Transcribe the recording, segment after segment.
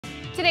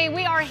Today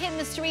we are hitting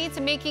the streets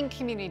and making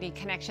community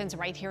connections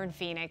right here in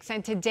Phoenix,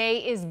 and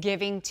today is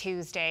Giving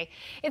Tuesday.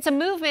 It's a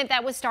movement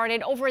that was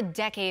started over a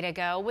decade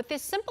ago with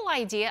this simple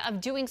idea of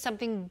doing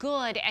something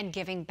good and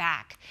giving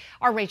back.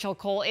 Our Rachel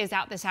Cole is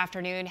out this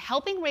afternoon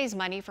helping raise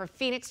money for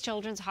Phoenix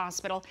Children's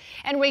Hospital.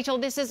 And Rachel,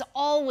 this is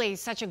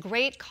always such a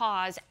great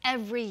cause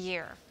every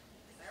year.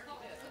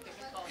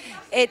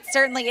 It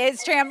certainly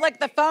is, Tram. Look,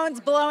 the phone's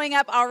blowing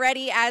up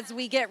already as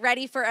we get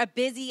ready for a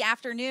busy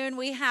afternoon.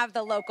 We have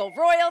the local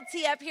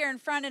royalty up here in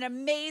front and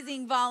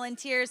amazing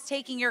volunteers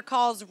taking your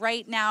calls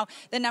right now.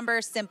 The number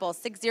is simple,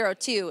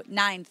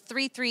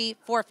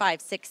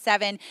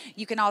 602-933-4567.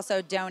 You can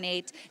also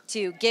donate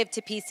to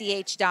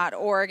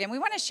givetopch.org. And we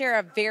want to share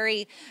a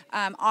very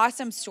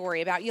awesome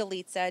story about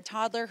Yalitza, a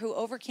toddler who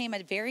overcame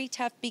a very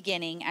tough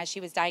beginning as she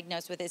was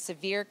diagnosed with a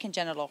severe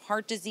congenital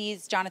heart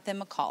disease. Jonathan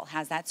McCall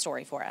has that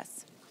story for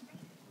us.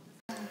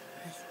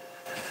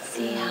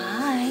 Say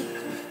hi.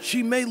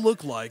 She may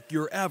look like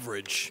your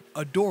average,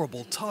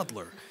 adorable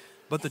toddler,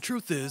 but the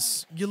truth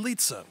is,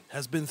 Yalitza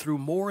has been through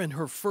more in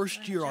her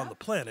first year on the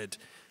planet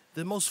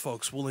than most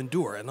folks will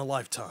endure in a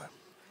lifetime.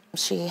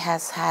 She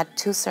has had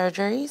 2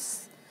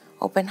 surgeries,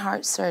 open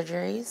heart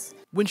surgeries.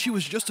 When she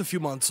was just a few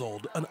months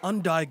old, an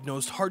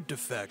undiagnosed heart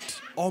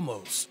defect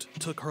almost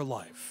took her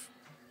life.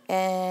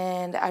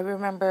 And I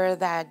remember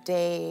that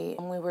day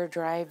we were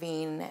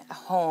driving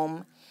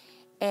home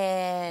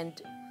and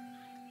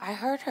I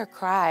heard her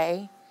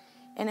cry,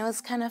 and it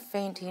was kind of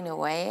fainting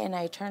away, and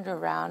I turned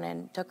around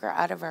and took her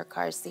out of her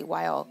car seat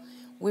while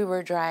we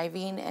were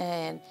driving,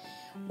 and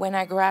when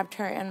I grabbed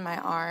her in my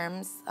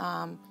arms,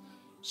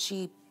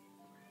 she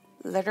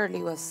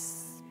literally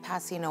was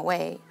passing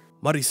away.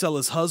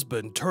 Maricela's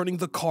husband turning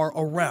the car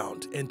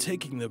around and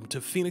taking them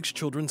to Phoenix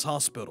Children's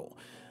Hospital.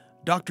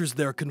 Doctors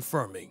there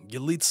confirming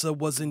Yalitza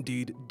was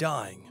indeed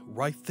dying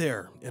right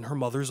there in her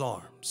mother's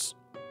arms.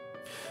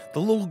 The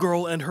little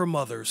girl and her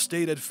mother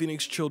stayed at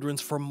Phoenix Children's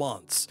for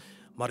months,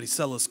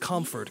 Maricela's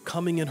comfort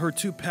coming in her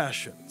 2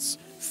 passions,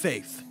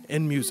 faith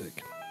and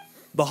music.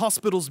 The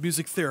hospital's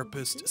music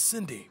therapist,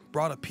 Cindy,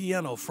 brought a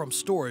piano from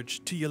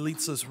storage to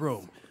Yalitza's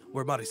room,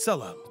 where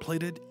Maricela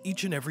played it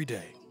each and every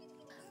day.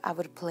 I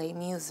would play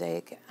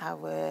music, I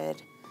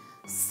would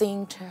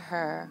sing to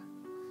her,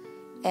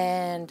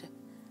 and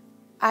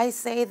I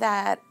say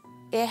that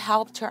it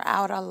helped her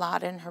out a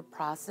lot in her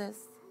process.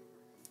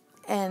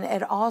 And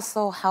it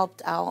also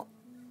helped out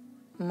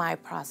my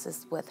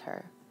process with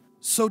her.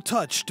 So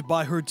touched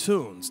by her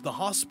tunes, the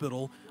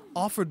hospital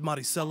offered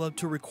Maricela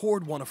to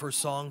record one of her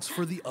songs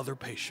for the other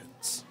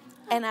patients.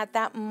 And at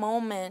that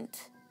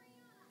moment,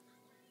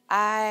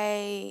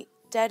 I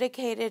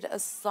dedicated a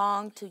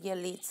song to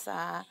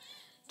Yalitza,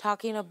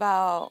 talking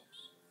about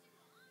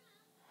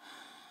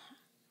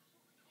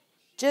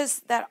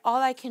just that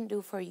all I can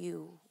do for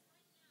you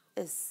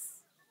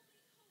is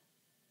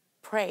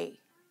pray.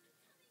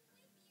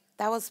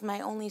 That was my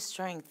only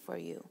strength for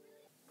you.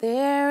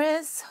 There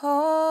is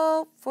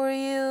hope for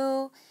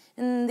you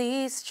in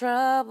these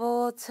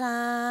troubled times.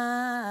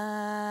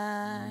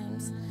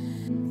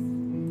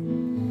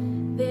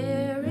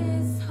 There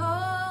is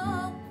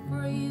hope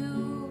for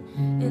you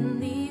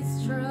in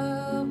these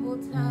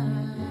troubled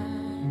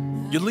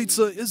times.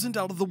 Yalitza isn't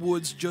out of the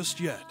woods just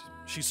yet.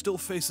 She still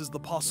faces the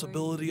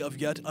possibility of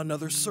yet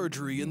another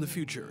surgery in the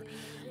future.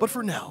 But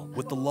for now,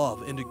 with the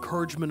love and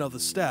encouragement of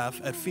the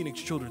staff at Phoenix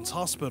Children's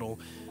Hospital,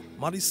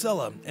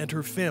 Maricela and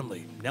her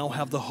family now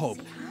have the hope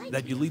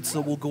that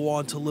Yalitza will go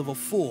on to live a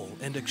full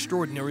and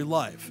extraordinary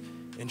life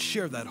and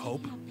share that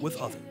hope with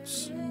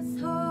others.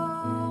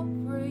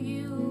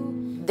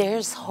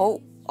 There's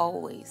hope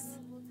always.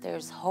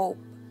 There's hope.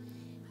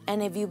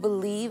 And if you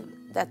believe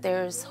that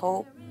there's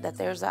hope, that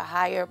there's a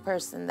higher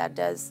person that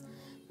does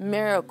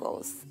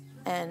miracles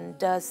and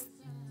does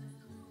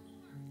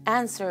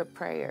answer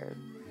prayer,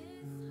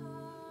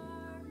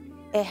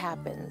 it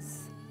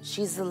happens.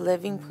 She's the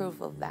living proof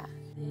of that.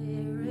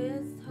 There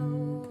is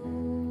hope.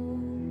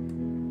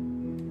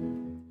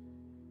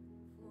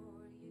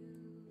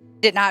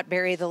 Did not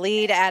bury the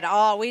lead at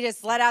all. We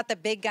just let out the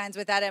big guns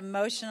with that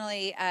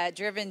emotionally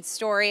driven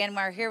story. And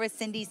we're here with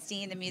Cindy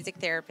Steen, the music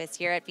therapist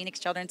here at Phoenix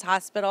Children's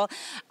Hospital.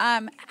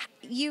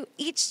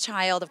 Each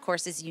child, of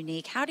course, is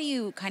unique. How do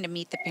you kind of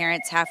meet the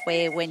parents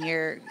halfway when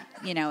you're,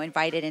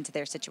 invited into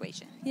their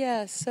situation?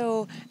 Yeah,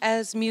 so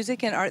as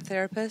music and art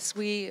therapists,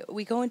 we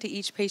go into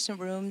each patient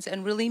rooms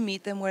and really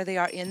meet them where they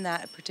are in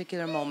that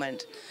particular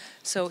moment.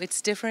 So it's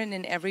different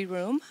in every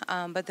room,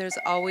 but there's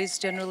always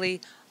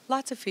generally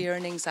lots of fear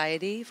and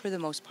anxiety for the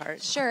most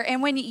part. Sure.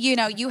 And when,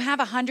 you have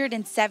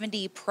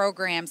 170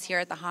 programs here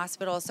at the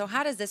hospital, so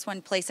how does this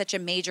one play such a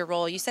major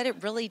role? You said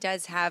it really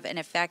does have an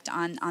effect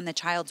on the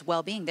child's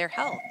well-being, their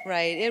health.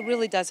 Right. It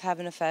really does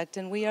have an effect.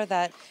 And we are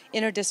that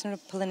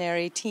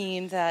interdisciplinary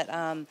team that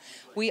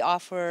we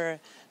offer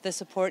the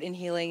support in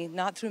healing,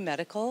 not through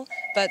medical,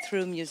 but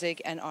through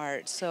music and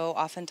art. So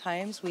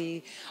oftentimes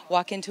we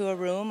walk into a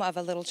room of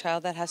a little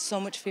child that has so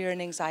much fear and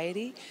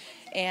anxiety,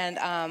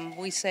 and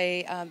we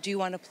say, do you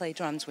want to play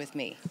drums with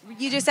me?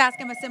 You just ask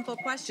them a simple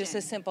question. Just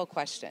a simple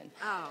question.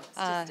 Oh, it's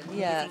just amazing.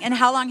 Yeah. And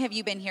how long have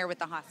you been here with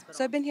the hospital?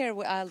 So I've been here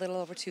a little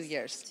over 2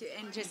 years.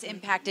 And just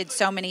impacted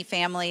so many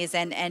families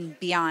and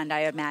beyond,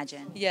 I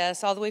imagine.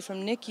 Yes, all the way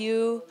from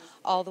NICU,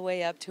 all the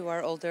way up to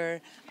our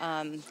older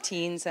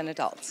teens and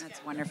adults.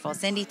 That's wonderful.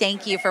 Cindy,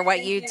 thank you for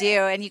what you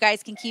do. And you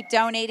guys can keep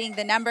donating.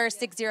 The number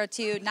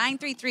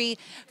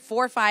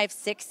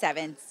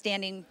 602-933-4567.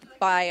 Standing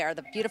by are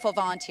the beautiful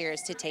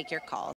volunteers to take your calls.